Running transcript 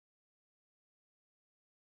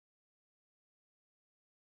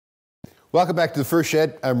Welcome back to The Fur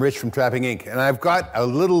Shed. I'm Rich from Trapping Inc. And I've got a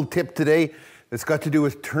little tip today that's got to do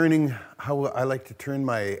with turning, how I like to turn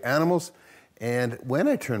my animals and when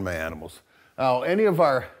I turn my animals. Now, any of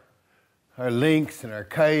our lynx and our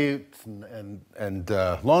coyotes and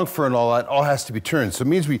long fur and all that all has to be turned. So it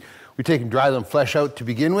means we take and dry them flesh out to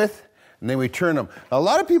begin with, and then we turn them. Now, a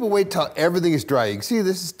lot of people wait till everything is dry. You can see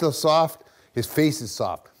this is still soft. His face is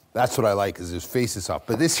soft. That's what I like, is his face is soft.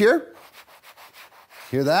 But this here,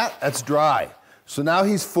 hear that? That's dry. So now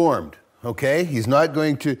he's formed, okay? He's not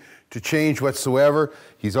going to change whatsoever.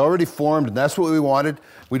 He's already formed, and that's what we wanted.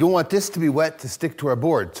 We don't want this to be wet to stick to our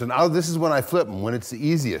board. So now this is when I flip them, when it's the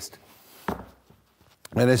easiest.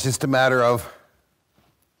 And it's just a matter of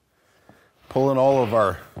pulling all of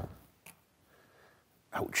our,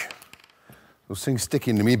 ouch. Those things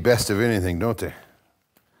sticking to me best of anything, don't they?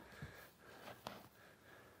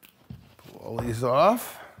 Pull all these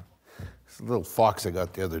off. This little fox I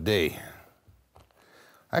got the other day.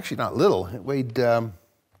 Actually, not little. It weighed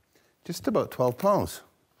just about 12 pounds,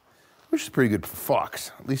 which is pretty good for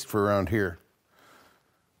fox, at least for around here.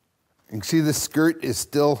 You can see the skirt is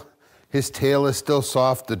still, his tail is still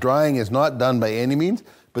soft. The drying is not done by any means,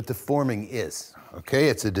 but the forming is, okay?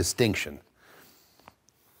 It's a distinction.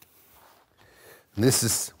 And this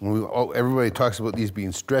is, when everybody talks about these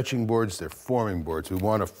being stretching boards, they're forming boards. We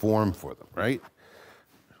want to form for them, right?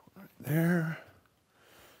 There.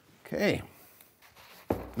 Okay.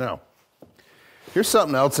 Now, here's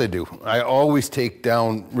something else I do. I always take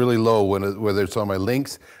down really low whether it's on my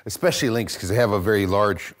lynx, especially lynx because they have a very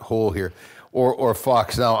large hole here, or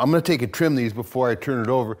fox. Now, I'm going to take and trim these before I turn it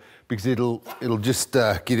over because it'll just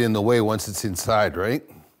get in the way once it's inside, right?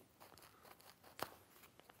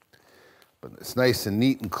 But it's nice and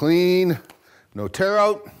neat and clean, no tear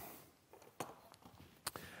out.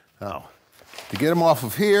 Now, to get them off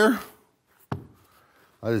of here,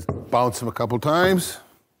 I just bounce them a couple times.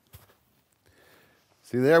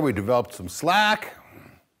 See there, we developed some slack.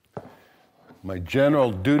 My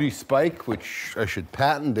general duty spike, which I should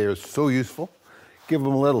patent, they're so useful. Give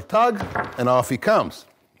him a little tug, and off he comes,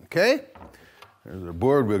 okay? There's our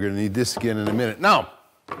board, we're gonna need this again in a minute. Now,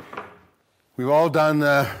 we've all done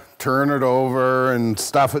the turn it over and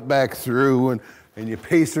stuff it back through, and you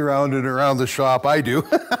pace around it around the shop, I do.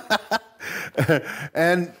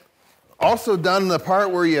 And also done the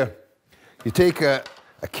part where you take a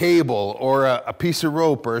cable or a piece of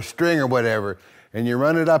rope or a string or whatever, and you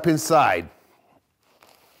run it up inside.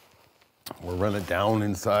 Or run it down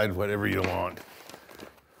inside, whatever you want.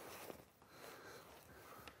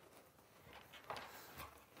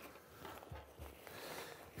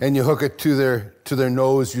 And you hook it to their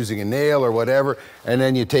nose using a nail or whatever, and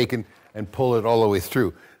then you take and pull it all the way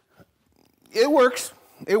through. It works.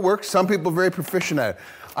 It works. Some people are very proficient at it.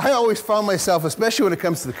 I always found myself, especially when it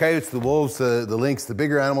comes to the coyotes, the wolves, the lynx, the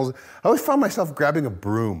bigger animals, I always found myself grabbing a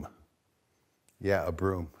broom. Yeah, a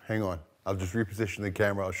broom. Hang on. I'll just reposition the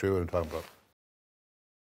camera. I'll show you what I'm talking about.